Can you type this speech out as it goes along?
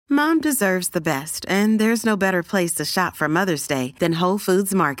Mom deserves the best, and there's no better place to shop for Mother's Day than Whole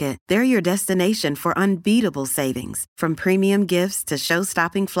Foods Market. They're your destination for unbeatable savings, from premium gifts to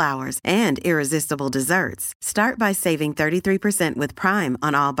show-stopping flowers and irresistible desserts. Start by saving 33% with Prime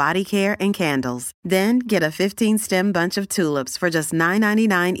on all body care and candles. Then get a 15-stem bunch of tulips for just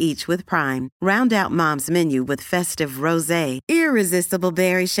 $9.99 each with Prime. Round out Mom's menu with festive rosé, irresistible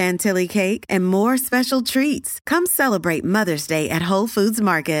berry chantilly cake, and more special treats. Come celebrate Mother's Day at Whole Foods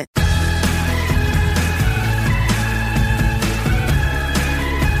Market.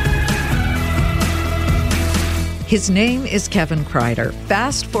 His name is Kevin Kreider.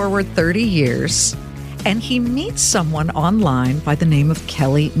 Fast forward 30 years, and he meets someone online by the name of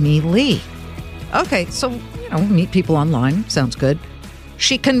Kelly Me Lee. Okay, so, meet people online. Sounds good.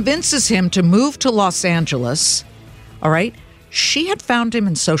 She convinces him to move to Los Angeles. All right. She had found him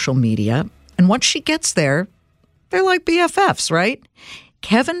in social media, and once she gets there, they're like BFFs, right?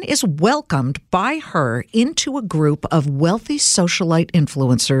 Kevin is welcomed by her into a group of wealthy socialite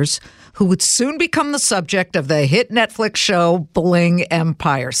influencers who would soon become the subject of the hit Netflix show Bling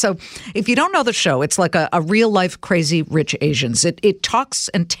Empire. So if you don't know the show, it's like a real-life Crazy Rich Asians. It talks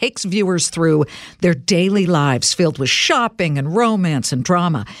and takes viewers through their daily lives filled with shopping and romance and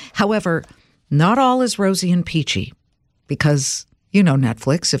drama. However, not all is rosy and peachy because,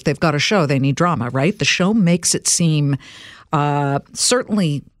 Netflix, if they've got a show, they need drama, right? The show makes it seem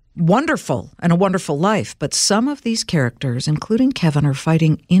certainly wonderful and a wonderful life. But some of these characters, including Kevin, are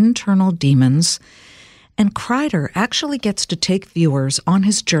fighting internal demons. And Kreider actually gets to take viewers on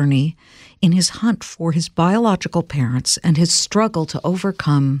his journey in his hunt for his biological parents and his struggle to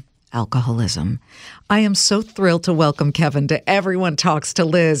overcome alcoholism. I am so thrilled to welcome Kevin to Everyone Talks to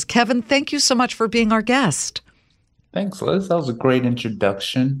Liz. Kevin, thank you so much for being our guest. Thanks, Liz. That was a great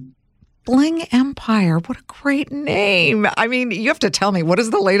introduction. Bling Empire. What a great name. I mean, you have to tell me, what is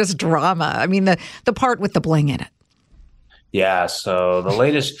the latest drama? I mean, the part with the bling in it. Yeah, so the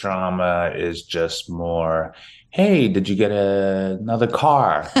latest drama is just more, hey, did you get another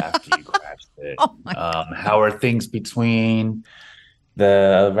car after you crashed it? How are things between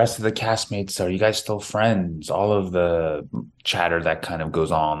the rest of the castmates? Are you guys still friends? All of the chatter that kind of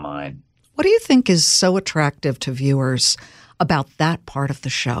goes on online. What do you think is so attractive to viewers about that part of the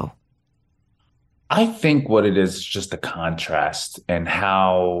show? I think what it is just the contrast and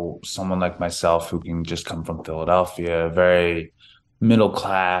how someone like myself who can just come from Philadelphia, very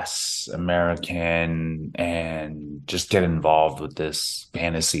middle-class American, and just get involved with this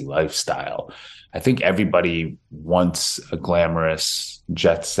fantasy lifestyle. I think everybody wants a glamorous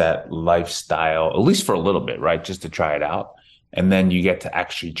jet set lifestyle, at least for a little bit, right? Just to try it out. And then you get to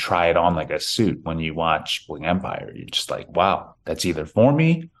actually try it on like a suit when you watch Bling Empire. You're just like, wow, that's either for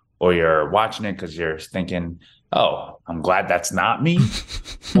me, or you're watching it because you're thinking, oh, I'm glad that's not me.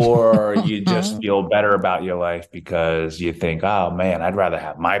 Or you just feel better about your life because you think, oh, man, I'd rather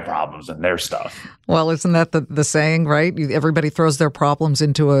have my problems than their stuff. Well, isn't that the saying, right? Everybody throws their problems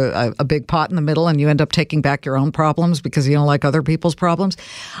into a big pot in the middle, and you end up taking back your own problems because you don't like other people's problems.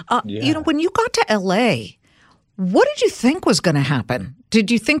 When you got to L.A., what did you think was going to happen? Did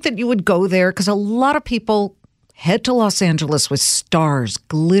you think that you would go there? Because a lot of people head to Los Angeles with stars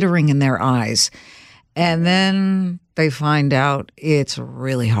glittering in their eyes, and then they find out it's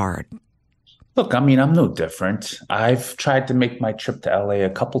really hard. Look, I mean, I'm no different. I've tried to make my trip to LA a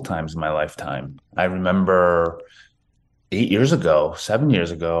couple times in my lifetime. I remember 7 years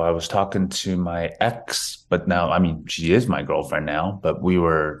ago, I was talking to my ex, but now, I mean, she is my girlfriend now, but we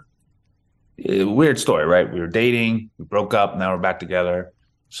were, weird story, right? We were dating, we broke up, now we're back together.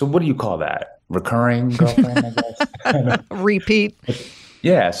 So what do you call that? Recurring girlfriend, I guess? Repeat.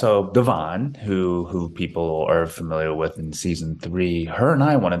 Yeah, so Devon, who people are familiar with in season 3, her and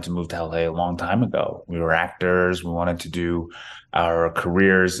I wanted to move to LA a long time ago. We were actors. We wanted to do our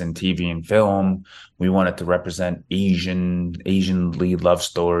careers in TV and film. We wanted to represent Asian lead love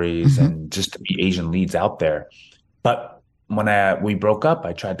stories and just to be Asian leads out there. But when we broke up,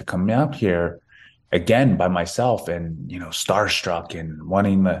 I tried to come out here again by myself and, starstruck and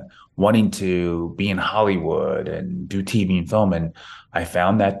wanting to be in Hollywood and do TV and film. And I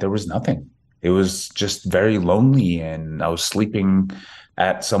found that there was nothing. It was just very lonely. And I was sleeping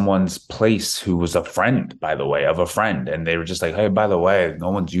at someone's place who was a friend, by the way, of a friend. And they were just like, hey, by the way, no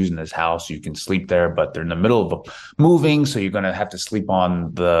one's using this house. You can sleep there, but they're in the middle of moving. So you're going to have to sleep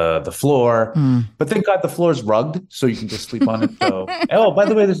on the floor. But thank God the floor is rugged, so you can just sleep on it. So, oh, by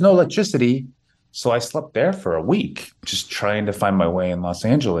the way, there's no electricity. So I slept there for a week, just trying to find my way in Los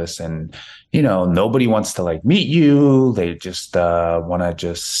Angeles. And, nobody wants to meet you. They just want to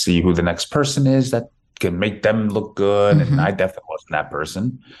just see who the next person is that can make them look good. And Mm-hmm. I definitely wasn't that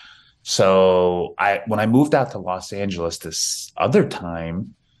person. So when I moved out to Los Angeles this other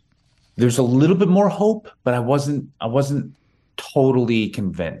time, there's a little bit more hope, but I wasn't totally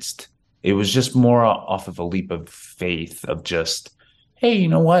convinced. It was just more off of a leap of faith of just, hey, you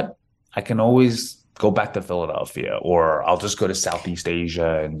know what? I can always go back to Philadelphia, or I'll just go to Southeast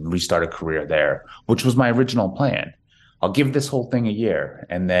Asia and restart a career there, which was my original plan. I'll give this whole thing a year.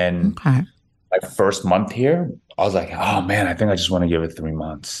 And then Okay. my first month here, I was like, oh man, I think I just want to give it 3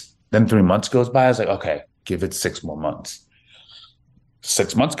 months. Then 3 months goes by. I was like, okay, give it 6 more months.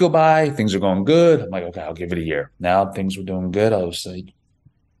 6 months go by, things are going good. I'm like, okay, I'll give it a year. Now things were doing good. I was like,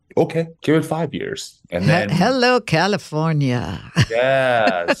 okay, give it 5 years. And then, Hello, California.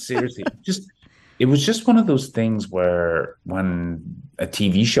 yeah, seriously, it was just one of those things where when a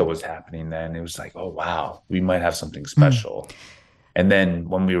TV show was happening, then it was like, oh, wow, we might have something Mm. special. And then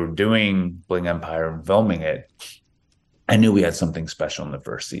when we were doing Bling Empire and filming it, I knew we had something special in the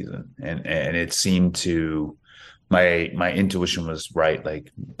first season. And it seemed to, my intuition was right.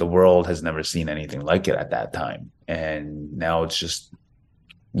 Like the world has never seen anything like it at that time. And now it's just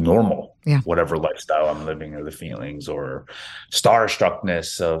normal, Yeah. whatever lifestyle I'm living, or the feelings or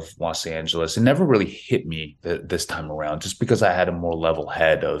starstruckness of Los Angeles. It never really hit me this time around, just because I had a more level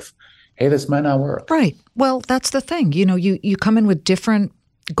head of, hey, this might not work. Right. Well, that's the thing. You come in with different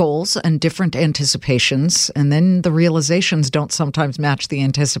goals and different anticipations, and then the realizations don't sometimes match the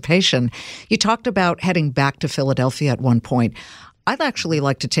anticipation. You talked about heading back to Philadelphia at one point. I'd actually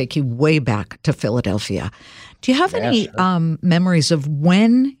like to take you way back to Philadelphia. Do you have any Sure. memories of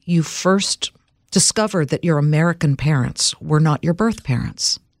when you first discovered that your American parents were not your birth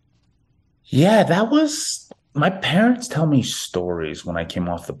parents? Yeah, that was my parents tell me stories when I came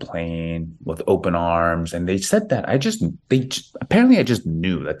off the plane with open arms, and they said that apparently I just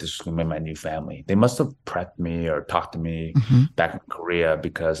knew that this was going to be my new family. They must have prepped me or talked to me Hmm. back in Korea,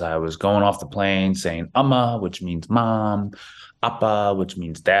 because I was going off the plane saying "amma," which means mom, "appa," which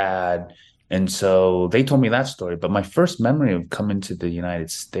means dad. And so they told me that story. But my first memory of coming to the United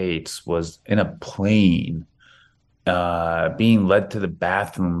States was in a plane, being led to the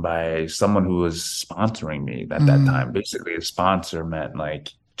bathroom by someone who was sponsoring me at that Mm. time. Basically, a sponsor meant like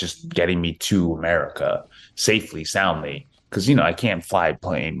just getting me to America safely, soundly, because I can't fly a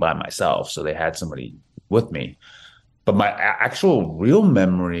plane by myself, so they had somebody with me. But my actual real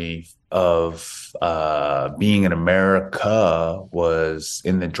memory of being in America was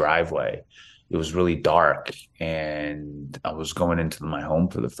in the driveway. It was really dark, and I was going into my home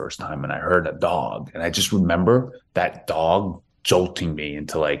for the first time, and I heard a dog. And I just remember that dog jolting me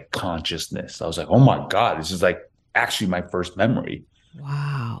into like consciousness. I was like, oh my God, this is like actually my first memory.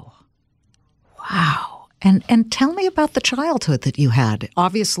 Wow. Wow. And tell me about the childhood that you had.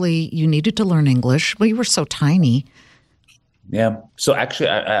 Obviously, you needed to learn English. Well, you were so tiny. Yeah. So actually,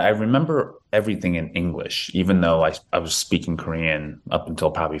 I remember everything in English, even though I was speaking Korean up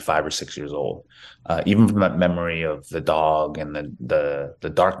until probably 5 or 6 years old. Even from that memory of the dog and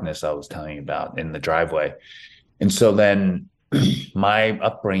the darkness I was telling you about in the driveway. And so then my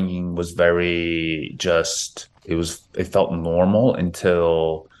upbringing was very just, it felt normal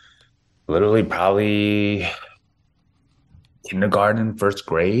until literally probably kindergarten, first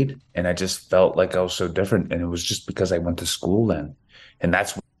grade, and I just felt like I was so different. And it was just because I went to school then. And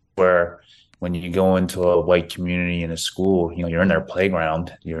that's where, when you go into a white community in a school, you're in their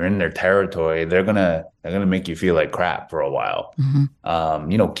playground, you're in their territory, they're gonna make you feel like crap for a while. Hmm.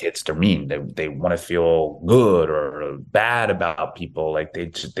 Kids, they're mean. They want to feel good or bad about people. Like they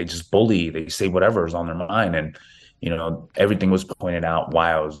just bully, they say whatever is on their mind. And everything was pointed out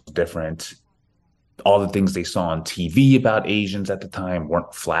why I was different. All the things they saw on TV about Asians at the time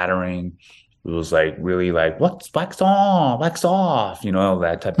weren't flattering. It was like really like, what's wax off,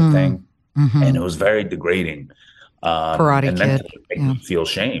 that type of thing. Mm-hmm. And it was very degrading. Karate And Kid. mentally make Yeah. me feel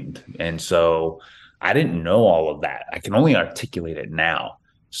shamed. And so I didn't know all of that. I can only articulate it now.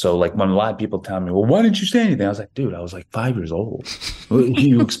 So like when a lot of people tell me, well, why didn't you say anything? I was like, dude, I was like 5 years old.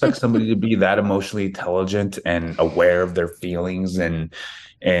 You expect somebody to be that emotionally intelligent and aware of their feelings and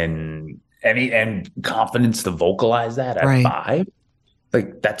confidence to vocalize that at Right. 5?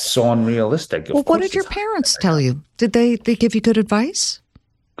 Like that's so unrealistic. Well, Of what course did your it's parents tell you? Did they give you good advice?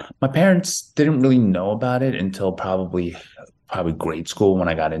 My parents didn't really know about it until probably grade school, when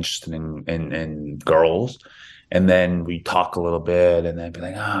I got interested in girls. And then we talk a little bit, and they'd be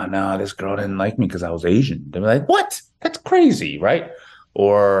like, oh no, this girl didn't like me because I was Asian. They'd be like, what? That's crazy, right?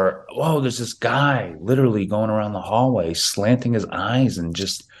 Or, whoa, there's this guy literally going around the hallway, slanting his eyes, and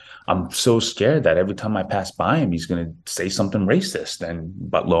just I'm so scared that every time I pass by him, he's gonna say something racist.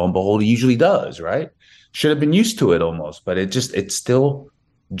 But lo and behold, he usually does, right? should have been used to it almost, but it still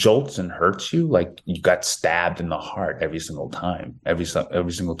jolts and hurts you like you got stabbed in the heart every single time. Every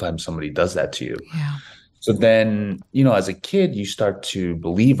single time somebody does that to you. Yeah. So then, as a kid, you start to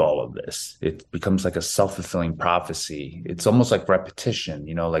believe all of this. It becomes like a self-fulfilling prophecy. It's almost like repetition,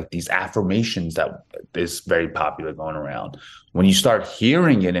 like these affirmations that is very popular going around. When you start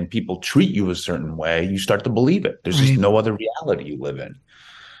hearing it and people treat you a certain way, you start to believe it. There's just no other reality you live in.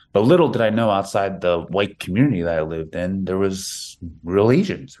 But little did I know, outside the white community that I lived in, there was real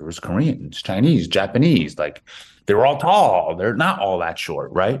Asians, there was Koreans, Chinese, Japanese. Like, they were all tall. They're not all that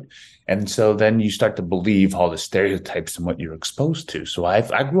short, right? And so then you start to believe all the stereotypes and what you're exposed to. So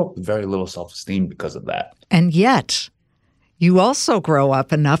I grew up with very little self-esteem because of that. And yet, you also grow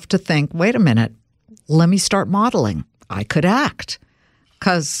up enough to think, wait a minute, let me start modeling. I could act.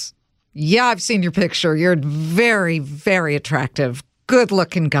 Because, yeah, I've seen your picture. You're very, very attractive,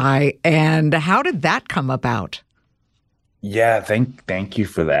 good-looking guy. And how did that come about? Yeah, thank you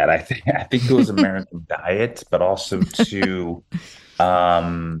for that. I think it was American diet, but also too,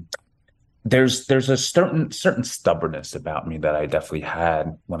 there's a certain stubbornness about me that I definitely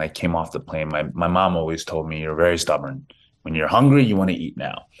had when I came off the plane. My mom always told me, you're very stubborn. When you're hungry, you want to eat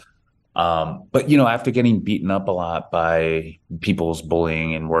now. But after getting beaten up a lot by people's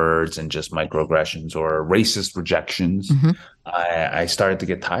bullying and words and just microaggressions or racist rejections, I started to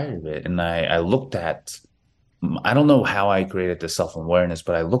get tired of it. And I looked at, I don't know how I created this self-awareness,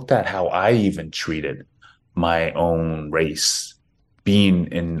 but I looked at how I even treated my own race, being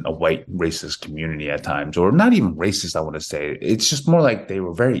in a white racist community at times, or not even racist, I want to say. It's just more like they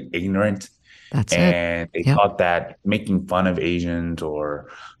were very ignorant. And they thought that making fun of Asians or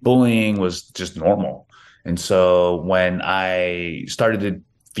bullying was just normal. And so when I started to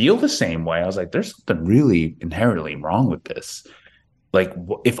feel the same way, I was like, there's something really inherently wrong with this. Like,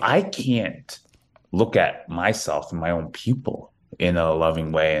 if I can't look at myself and my own people in a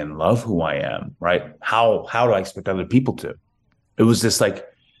loving way and love who I am, right? How do I expect other people to? It was this like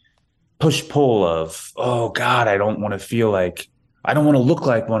push-pull of, oh God, I don't want to look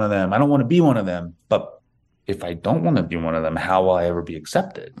like one of them. I don't want to be one of them. But if I don't want to be one of them, how will I ever be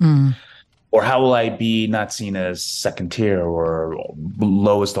accepted? Or how will I be not seen as second tier or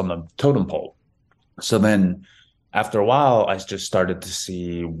lowest on the totem pole? So then after a while, I just started to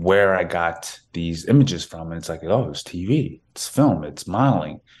see where I got these images from. And it's like, oh, it's TV, it's film, it's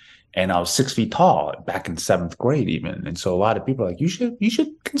modeling. And I was 6 feet tall back in 7th grade even. And so a lot of people are like, you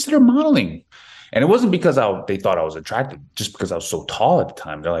should consider modeling. And it wasn't because they thought I was attractive, just because I was so tall at the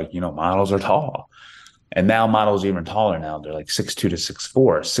time. They're like, models are tall. And now models are even taller now. They're like 6'2" to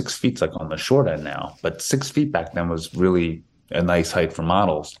 6'4". 6 feet's like on the short end now. But 6 feet back then was really a nice height for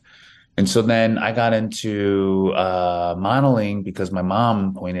models. And so then I got into modeling because my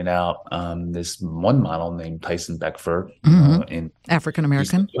mom pointed out this one model named Tyson Beckford.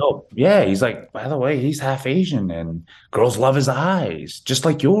 African-American. He's like, by the way, he's half Asian and girls love his eyes, just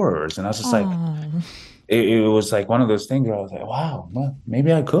like yours. And I was just like, it was like one of those things where I was like, wow, well,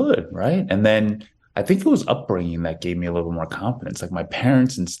 maybe I could, right? And then I think it was upbringing that gave me a little more confidence. Like my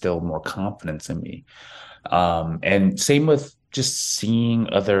parents instilled more confidence in me. And same with just seeing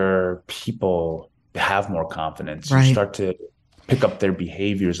other people have more confidence. Right. You start to pick up their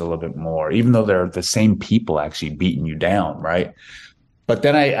behaviors a little bit more, even though they're the same people actually beating you down, right? But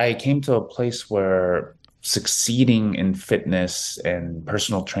then I came to a place where succeeding in fitness and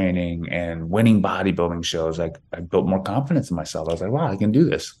personal training and winning bodybuilding shows, I built more confidence in myself. I was like, wow, I can do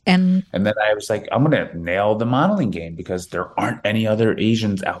this. And then I was like, I'm going to nail the modeling game because there aren't any other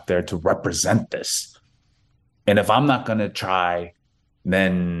Asians out there to represent this. And if I'm not going to try,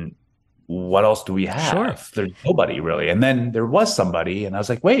 then what else do we have? Sure. There's nobody really. And then there was somebody, and I was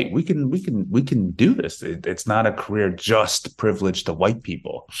like, wait, we can do this. It's not a career just privileged to white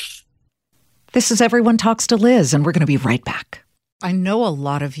people. This is Everyone Talks to Liz, and we're going to be right back. I know a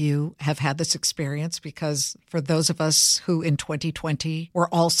lot of you have had this experience because for those of us who in 2020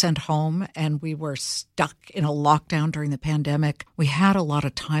 were all sent home and we were stuck in a lockdown during the pandemic, we had a lot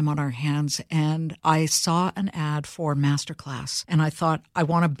of time on our hands. And I saw an ad for Masterclass and I thought, I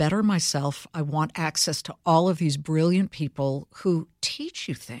want to better myself. I want access to all of these brilliant people who teach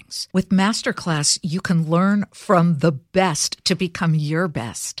you things. With Masterclass, you can learn from the best to become your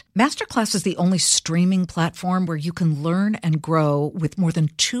best. Masterclass is the only streaming platform where you can learn and grow show with more than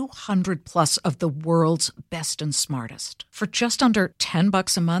 200 plus of the world's best and smartest. For just under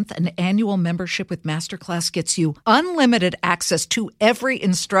 $10 a month, an annual membership with Masterclass gets you unlimited access to every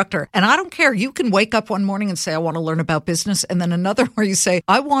instructor. And I don't care. You can wake up one morning and say, I want to learn about business. And then another where you say,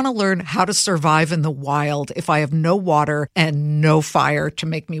 I want to learn how to survive in the wild if I have no water and no fire to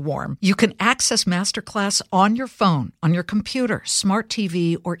make me warm. You can access Masterclass on your phone, on your computer, smart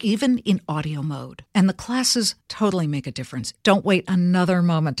TV, or even in audio mode. And the classes totally make a difference. Don't wait another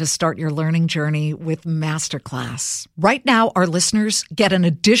moment to start your learning journey with Masterclass. Right now, our listeners get an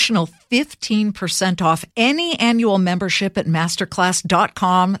additional 15% off any annual membership at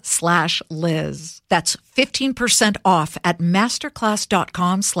masterclass.com/Liz. That's 15% off at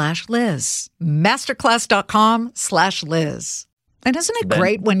masterclass.com/Liz. Masterclass.com/Liz. And isn't it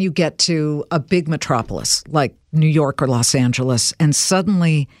great when you get to a big metropolis like New York or Los Angeles and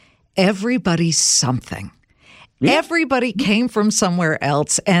suddenly everybody's something? Yeah. Everybody came from somewhere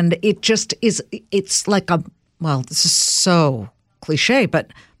else, and it just is, it's like this is so cliche,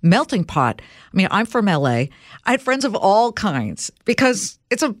 but melting pot. I mean, I'm from LA. I had friends of all kinds because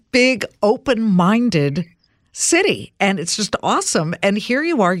it's a big, open-minded city, and it's just awesome. And here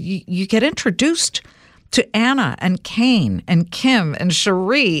you are, you get introduced to Anna and Kane and Kim and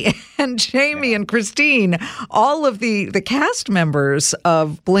Cherie and Jamie and Christine, all of the cast members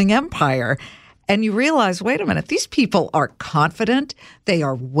of Bling Empire. And you realize, wait a minute, these people are confident, they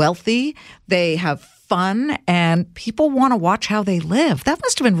are wealthy, they have fun, and people want to watch how they live. That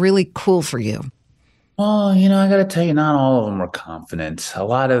must have been really cool for you. Well, I got to tell you, not all of them are confident. A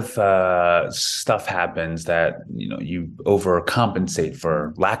lot of stuff happens that, you overcompensate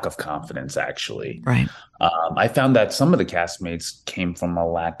for lack of confidence, actually. Right. I found that some of the castmates came from a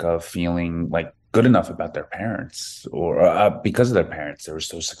lack of feeling like good enough about their parents, or because of their parents, they were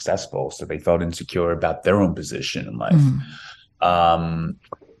so successful. So they felt insecure about their own position in life.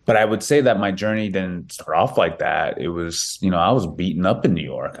 But I would say that my journey didn't start off like that. It was, I was beaten up in New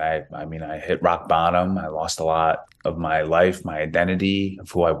York. I hit rock bottom. I lost a lot of my life, my identity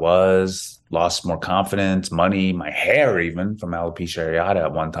of who I was, lost more confidence, money, my hair, even from alopecia areata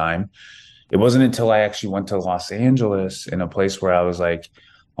at one time. It wasn't until I actually went to Los Angeles, in a place where I was like,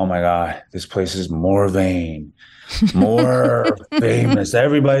 oh my God, this place is more vain, more famous.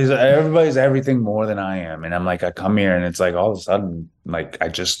 Everybody's everything more than I am. And I'm like, I come here and it's like all of a sudden, like I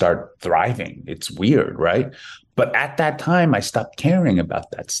just start thriving. It's weird, right? But at that time, I stopped caring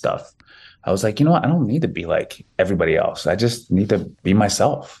about that stuff. I was like, you know what? I don't need to be like everybody else. I just need to be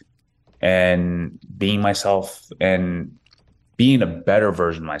myself. And being myself and being a better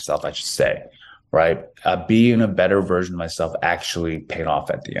version of myself, I should say. Right. Being a better version of myself actually paid off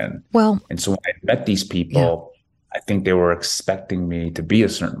at the end. Well, and so when I met these people, I think they were expecting me to be a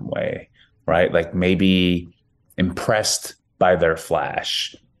certain way, right? Like maybe impressed by their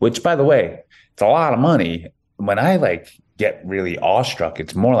flash, which, by the way, it's a lot of money. When I get really awestruck,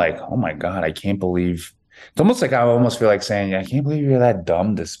 it's more like, oh my God, I can't believe. It's almost like I almost feel like saying, I can't believe you're that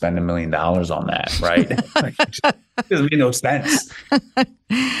dumb to spend $1 million on that, right? It doesn't make no sense.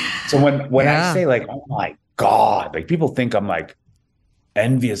 So when I say oh my God, people think I'm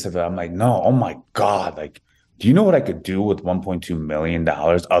envious of it. I'm like, no, oh my God, do you know what I could do with $1.2 million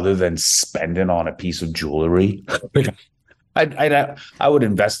other than spend it on a piece of jewelry? I would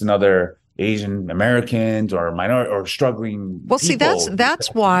invest in other Asian Americans or minority or struggling. Well, people. See,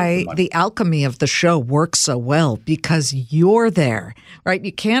 that's why the alchemy of the show works so well, because you're there, right?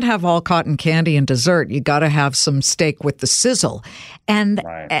 You can't have all cotton candy and dessert. You got to have some steak with the sizzle. And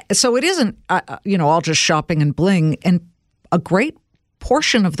so it isn't, all just shopping and bling. And a great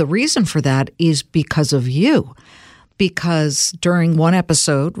portion of the reason for that is because of you. Because during one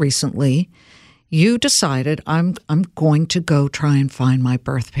episode recently, you decided, I'm going to go try and find my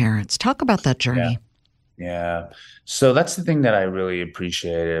birth parents. Talk about that journey. Yeah. So that's the thing that I really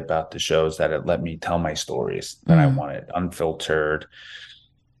appreciated about the show, is that it let me tell my stories that I wanted, unfiltered.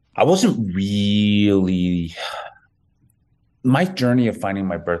 I wasn't really... My journey of finding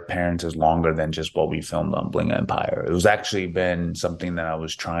my birth parents is longer than just what we filmed on Bling Empire. It was actually been something that I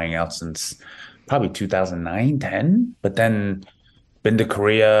was trying out since probably 2009, 10, but then been to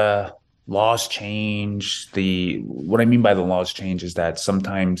Korea. Laws change. What I mean by the laws change is that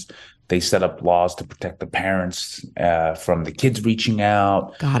sometimes they set up laws to protect the parents from the kids reaching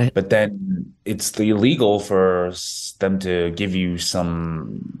out. Got it. But then it's illegal for them to give you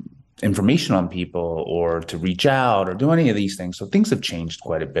some information on people or to reach out or do any of these things. So things have changed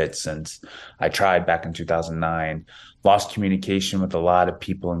quite a bit since I tried back in 2009. Lost communication with a lot of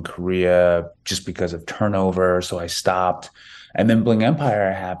people in Korea just because of turnover. So I stopped. And then Bling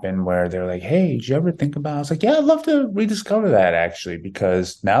Empire happened where they're like, hey, did you ever think about? I was like, yeah, I'd love to rediscover that actually,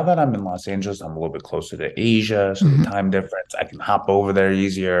 because now that I'm in Los Angeles, I'm a little bit closer to Asia. So the Mhm. time difference, I can hop over there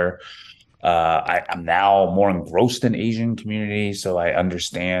easier. I'm now more engrossed in Asian community, so I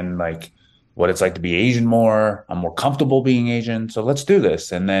understand like what it's like to be Asian more. I'm more comfortable being Asian, so let's do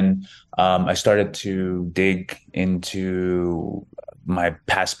this. And then I started to dig into my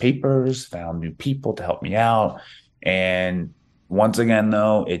past papers, found new people to help me out, and once again,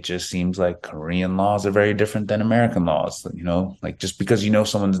 though, it just seems like Korean laws are very different than American laws. You know, like just because you know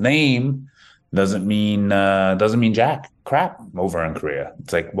someone's name doesn't mean jack crap over in Korea.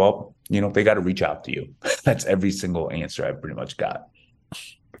 It's like, well, they got to reach out to you. That's every single answer I pretty much got.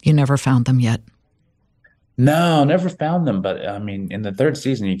 You never found them yet. No, never found them. But I mean, in the third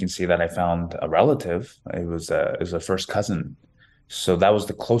season, you can see that I found a relative. It was a first cousin. So that was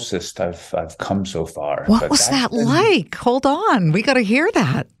the closest I've come so far. What But was that's that been, like? Hold on. We got to hear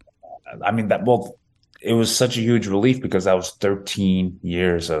that. I mean, it was such a huge relief because that was 13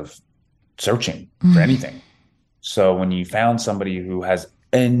 years of searching for Mm. anything. So when you found somebody who has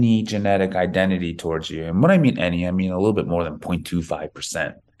any genetic identity towards you, and what I mean any, I mean a little bit more than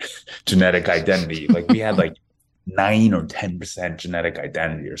 0.25% genetic identity. Like we had like 9 or 10% genetic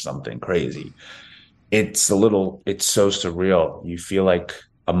identity or something crazy. It's so surreal. You feel like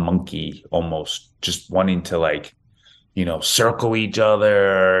a monkey almost just wanting to like, circle each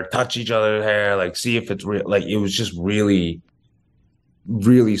other, touch each other's hair, like see if it's real. Like it was just really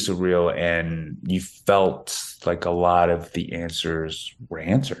really surreal, and you felt like a lot of the answers were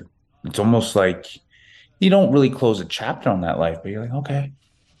answered. It's almost like you don't really close a chapter on that life, but you're like, okay,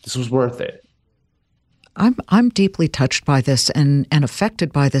 this was worth it. I'm deeply touched by this and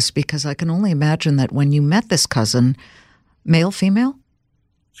affected by this because I can only imagine that when you met this cousin, male, female,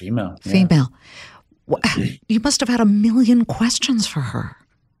 Female, yeah. female, you must have had a million questions for her.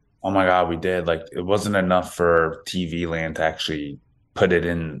 Oh my God, we did. Like it wasn't enough for TV land to actually put it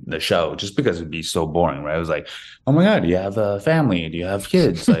in the show just because it'd be so boring, right? It was like, oh my God, do you have a family? Do you have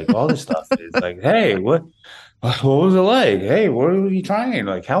kids? Like all this stuff. It's like, hey, what was it like? Hey, what are you trying?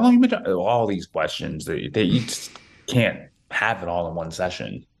 Like, how long you been trying? All these questions that you just can't have it all in one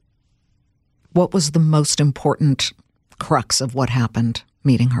session. What was the most important crux of what happened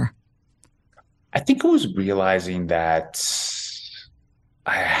meeting her? I think it was realizing that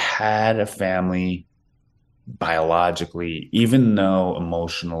I had a family biologically, even though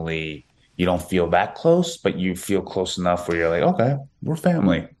emotionally you don't feel that close, but you feel close enough where you're like, okay, we're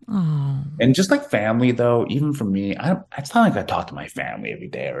family. Oh, And just like family, though, even for me, it's not like I talk to my family every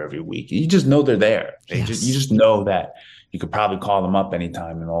day or every week. You just know they're there. You yes. just know that you could probably call them up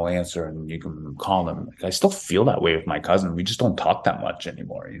anytime and they'll answer and you can call them. Like, I still feel that way with my cousin. We just don't talk that much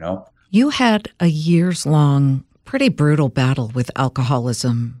anymore. You had a years long, pretty brutal battle with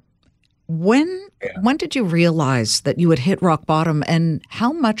alcoholism. When Yeah. when did you realize that you had hit rock bottom, and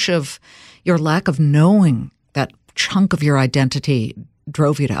how much of your lack of knowing that chunk of your identity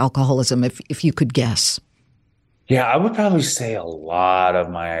drove you to alcoholism, if you could guess? Yeah, I would probably say a lot of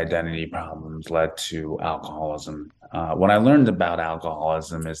my identity problems led to alcoholism. What I learned about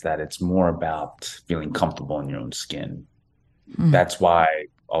alcoholism is that it's more about feeling comfortable in your own skin. Mm. That's why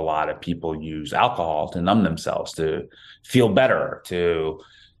a lot of people use alcohol to numb themselves, to feel better, to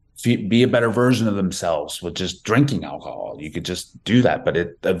be a better version of themselves with just drinking alcohol. You could just do that. But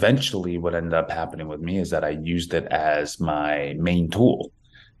it eventually, what ended up happening with me is that I used it as my main tool.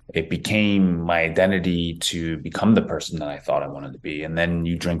 It became my identity to become the person that I thought I wanted to be. And then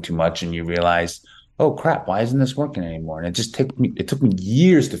you drink too much and you realize, oh crap, why isn't this working anymore? And it took me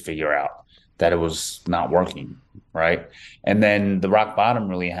years to figure out that it was not working. Right. And then the rock bottom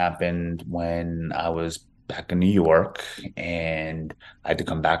really happened when I was back in New York and I had to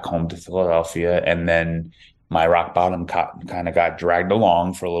come back home to Philadelphia. And then my rock bottom kind of got dragged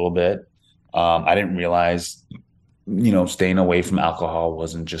along for a little bit. I didn't realize staying away from alcohol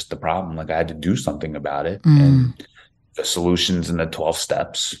wasn't just the problem. Like I had to do something about it. Mm. And the solutions in the 12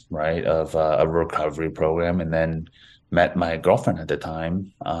 steps, right, of a recovery program. And then met my girlfriend at the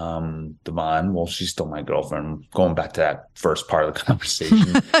time, Devon. Well, she's still my girlfriend. Going back to that first part of the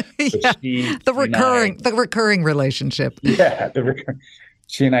conversation. Yeah, the recurring relationship. Yeah,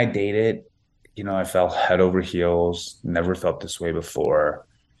 she and I dated. I fell head over heels. Never felt this way before.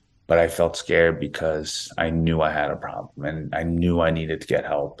 But I felt scared because I knew I had a problem and I knew I needed to get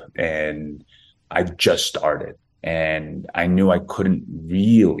help. And I just started and I knew I couldn't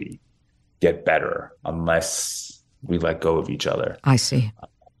really get better unless we let go of each other. I see.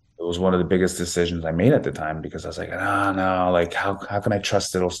 It was one of the biggest decisions I made at the time because I was like, no, like how can I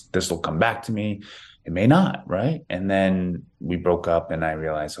trust this will come back to me? it may not, right? And then we broke up and I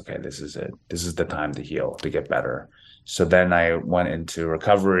realized, okay, this is it. This is the time to heal, to get better. So then I went into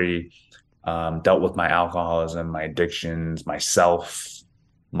recovery, dealt with my alcoholism, my addictions, myself,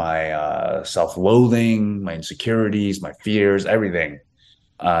 my self-loathing, my insecurities, my fears, everything.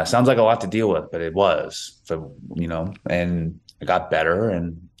 Sounds like a lot to deal with, but it was. So, and I got better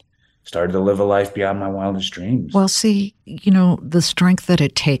and started to live a life beyond my wildest dreams. Well, see, the strength that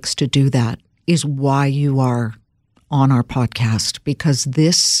it takes to do that is why you are on our podcast, because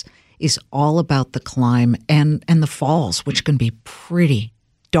this is all about the climb and the falls, which can be pretty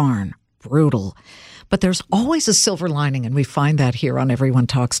darn brutal. But there's always a silver lining, and we find that here on Everyone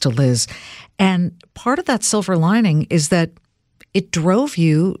Talks to Liz. And part of that silver lining is that it drove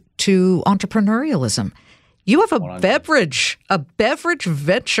you to entrepreneurialism. You have a beverage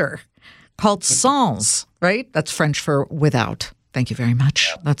venture called Sans, right? That's French for without. Thank you very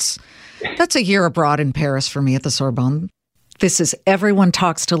much. That's a year abroad in Paris for me at the Sorbonne. This is Everyone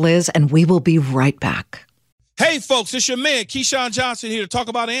Talks to Liz, and we will be right back. Hey, folks, it's your man, Keyshawn Johnson, here to talk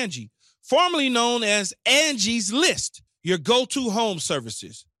about Angie, formerly known as Angie's List, your go-to home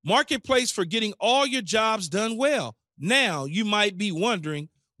services marketplace for getting all your jobs done well. Now, you might be wondering,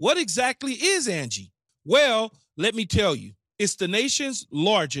 what exactly is Angie? Well, let me tell you, it's the nation's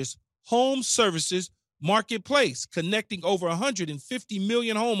largest home services marketplace, connecting over 150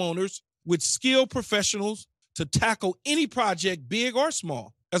 million homeowners with skilled professionals to tackle any project, big or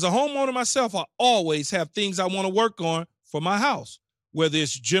small. As a homeowner myself, I always have things I want to work on for my house, whether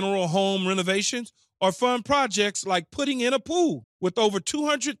it's general home renovations or fun projects like putting in a pool. With over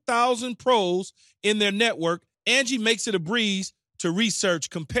 200,000 pros in their network, Angie makes it a breeze to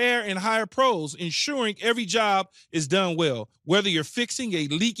research, compare, and hire pros, ensuring every job is done well. Whether you're fixing a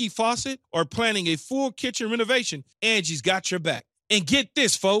leaky faucet or planning a full kitchen renovation, Angie's got your back. And get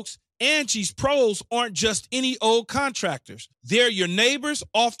this, folks, Angie's pros aren't just any old contractors. They're your neighbors,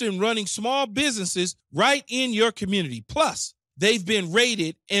 often running small businesses right in your community. Plus, they've been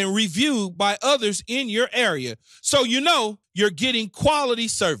rated and reviewed by others in your area, so you're getting quality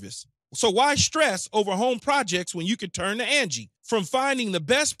service. So why stress over home projects when you can turn to Angie? From finding the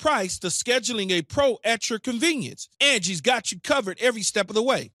best price to scheduling a pro at your convenience, Angie's got you covered every step of the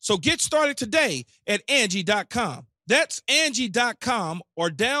way. So get started today at Angie.com. That's Angie.com, or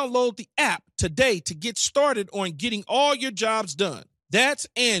download the app today to get started on getting all your jobs done. That's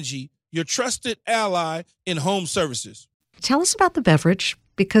Angie, your trusted ally in home services. Tell us about the beverage,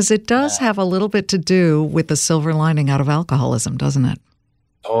 because it does have a little bit to do with the silver lining out of alcoholism, doesn't it?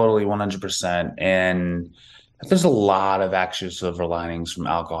 Totally, 100%. And there's a lot of actual silver linings from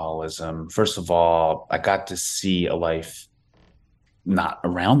alcoholism. First of all, I got to see a life not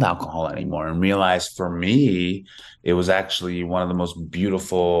around alcohol anymore and realized for me, it was actually one of the most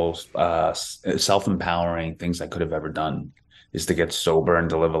beautiful, self-empowering things I could have ever done, is to get sober and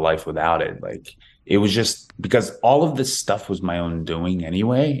to live a life without it. Like, it was just because all of this stuff was my own doing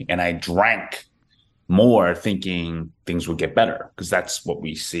anyway. And I drank more thinking things would get better, because that's what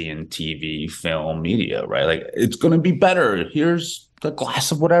we see in TV, film, media, right? Like, it's going to be better. Here's a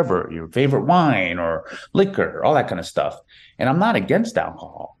glass of whatever, your favorite wine or liquor, all that kind of stuff. And I'm not against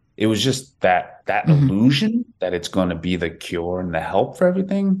alcohol. It was just that illusion that it's going to be the cure and the help for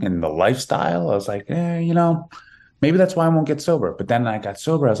everything and the lifestyle. I was like, maybe that's why I won't get sober. But then I got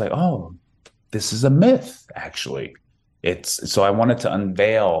sober. I was like, oh, this is a myth, actually. So I wanted to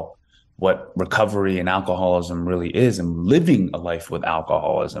unveil what recovery and alcoholism really is, and living a life with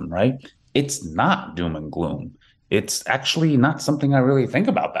alcoholism, right? It's not doom and gloom. It's actually not something I really think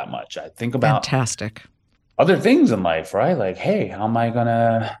about that much. I think about fantastic other things in life, right? Like, hey, how am I going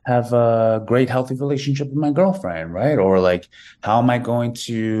to have a great, healthy relationship with my girlfriend, right? Or like, how am I going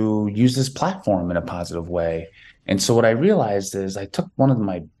to use this platform in a positive way? And so what I realized is I took one of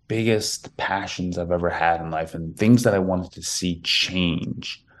my biggest passions I've ever had in life and things that I wanted to see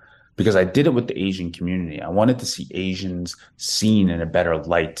change, because I did it with the Asian community. I wanted to see Asians seen in a better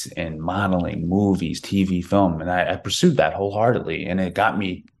light in modeling, movies, TV, film. And I pursued that wholeheartedly. And it got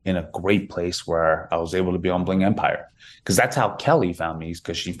me in a great place where I was able to be on Bling Empire. Because that's how Kelly found me,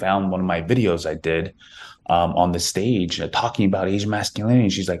 because she found one of my videos I did on the stage talking about Asian masculinity.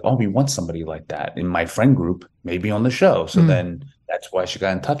 And she's like, oh, we want somebody like that in my friend group, maybe on the show. So then that's why she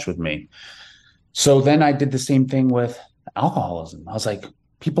got in touch with me. So then I did the same thing with alcoholism. I was like,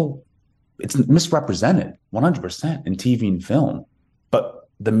 it's misrepresented 100% in TV and film, but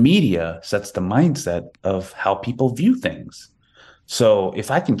the media sets the mindset of how people view things. So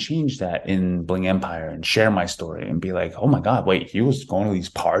if I can change that in Bling Empire and share my story and be like, oh my God, wait, he was going to these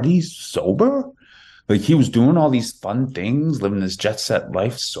parties sober? Like, he was doing all these fun things, living this jet set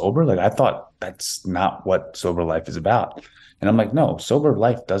life sober. Like, I thought that's not what sober life is about. And I'm like, no, sober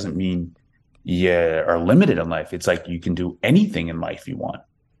life doesn't mean you are limited in life. It's like you can do anything in life you want.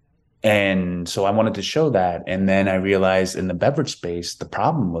 And so I wanted to show that. And then I realized in the beverage space, the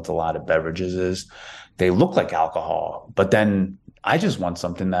problem with a lot of beverages is they look like alcohol, but then I just want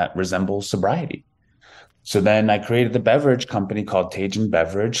something that resembles sobriety. So then I created the beverage company called Tajin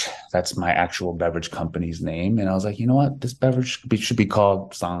Beverage. That's my actual beverage company's name. And I was like, you know what? This beverage should be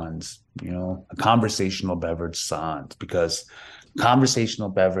called Sans, a conversational beverage Sans, because conversational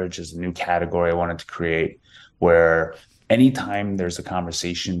beverage is a new category I wanted to create where anytime there's a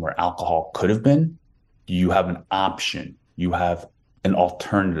conversation where alcohol could have been, you have an option, you have an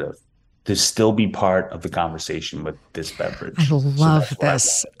alternative to still be part of the conversation with this beverage. I love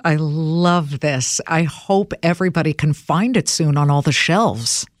this. I love this. I hope everybody can find it soon on all the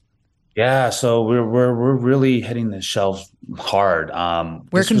shelves. Yeah, so we're really hitting the shelves hard.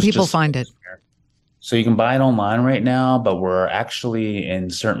 Where can people find it? So you can buy it online right now, but we're actually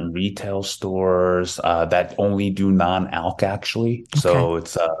in certain retail stores that only do non-alc, actually. Okay. So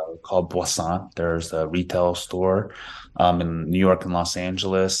it's called Boisson. There's a retail store in New York and Los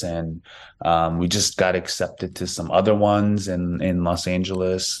Angeles, and we just got accepted to some other ones in Los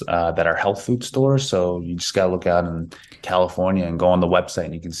Angeles that are health food stores. So you just got to look out in California and go on the website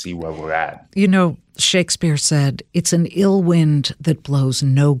and you can see where we're at. Shakespeare said, it's an ill wind that blows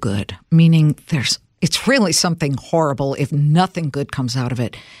no good, meaning it's really something horrible if nothing good comes out of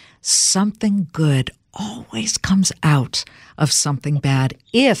it. Something good always comes out of something bad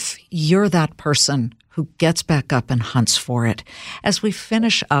if you're that person who gets back up and hunts for it. As we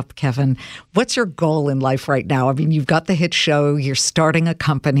finish up, Kevin, what's your goal in life right now? I mean, you've got the hit show, you're starting a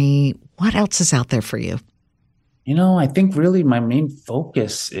company. What else is out there for you? I think really my main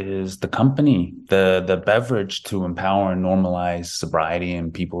focus is the company, the beverage to empower and normalize sobriety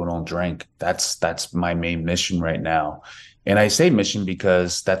and people who don't drink. That's my main mission right now. And I say mission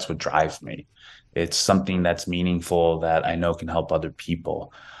because that's what drives me. It's something that's meaningful that I know can help other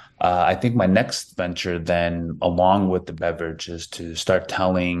people. I think my next venture then, along with the beverage, is to start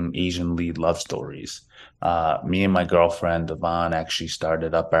telling Asian lead love stories. Me and my girlfriend, Yvonne, actually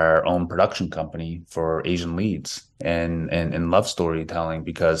started up our own production company for Asian leads and love storytelling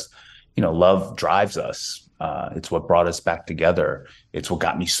because, love drives us. It's what brought us back together. It's what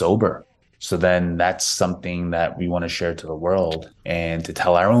got me sober. So then that's something that we want to share to the world and to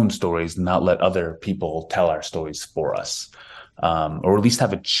tell our own stories, not let other people tell our stories for us. Or at least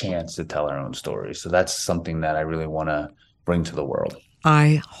have a chance to tell our own stories. So that's something that I really want to bring to the world.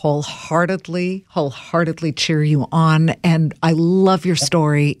 I wholeheartedly cheer you on. And I love your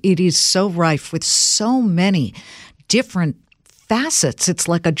story. It is so rife with so many different facets. It's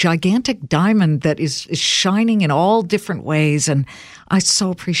like a gigantic diamond that is shining in all different ways. And I so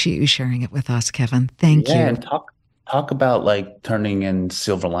appreciate you sharing it with us, Kevin. Thank you. And talk about like turning in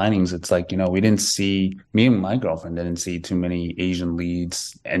silver linings. It's like, me and my girlfriend didn't see too many Asian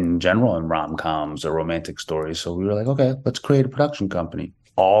leads in general in rom-coms or romantic stories. So we were like, okay, let's create a production company.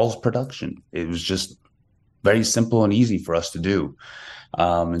 All's production. It was just very simple and easy for us to do.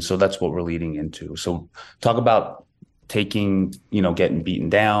 And so that's what we're leading into. So talk about taking, getting beaten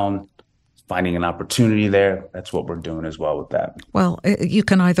down, finding an opportunity there. That's what we're doing as well with that. Well, you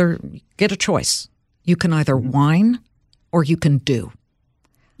can either get a choice. You can either whine or you can do.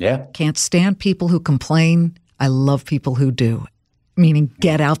 Yeah. Can't stand people who complain. I love people who do, meaning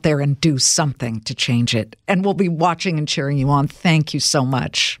get out there and do something to change it. And we'll be watching and cheering you on. Thank you so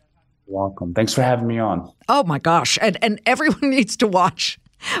much. You're welcome. Thanks for having me on. Oh, my gosh. And everyone needs to watch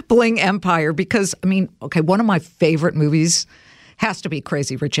Bling Empire because, one of my favorite movies has to be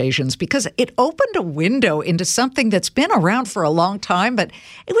Crazy Rich Asians because it opened a window into something that's been around for a long time, but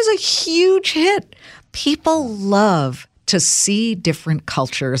it was a huge hit. People love to see different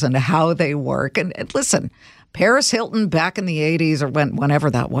cultures and how they work. And listen, Paris Hilton back in the 80s or whenever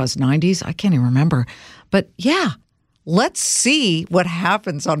that was, 90s, I can't even remember. But yeah, let's see what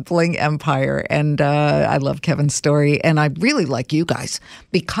happens on Bling Empire. And I love Kevin's story. And I really like you guys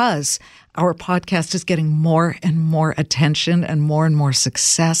because our podcast is getting more and more attention and more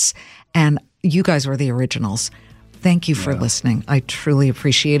success. And you guys are the originals. Thank you for listening. I truly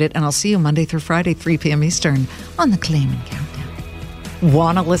appreciate it. And I'll see you Monday through Friday, 3 p.m. Eastern on the Claiming Countdown.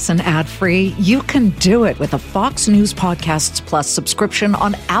 Want to listen ad-free? You can do it with a Fox News Podcasts Plus subscription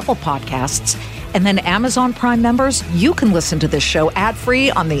on Apple Podcasts. And then Amazon Prime members, you can listen to this show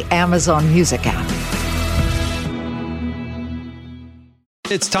ad-free on the Amazon Music app.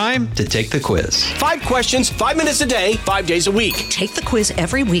 It's time to take the quiz. 5 questions, 5 minutes a day, 5 days a week. Take the quiz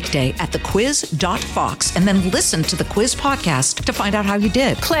every weekday at thequiz.fox and then listen to the quiz podcast to find out how you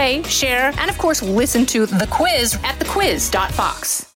did. Play, share, and of course, listen to the quiz at thequiz.fox.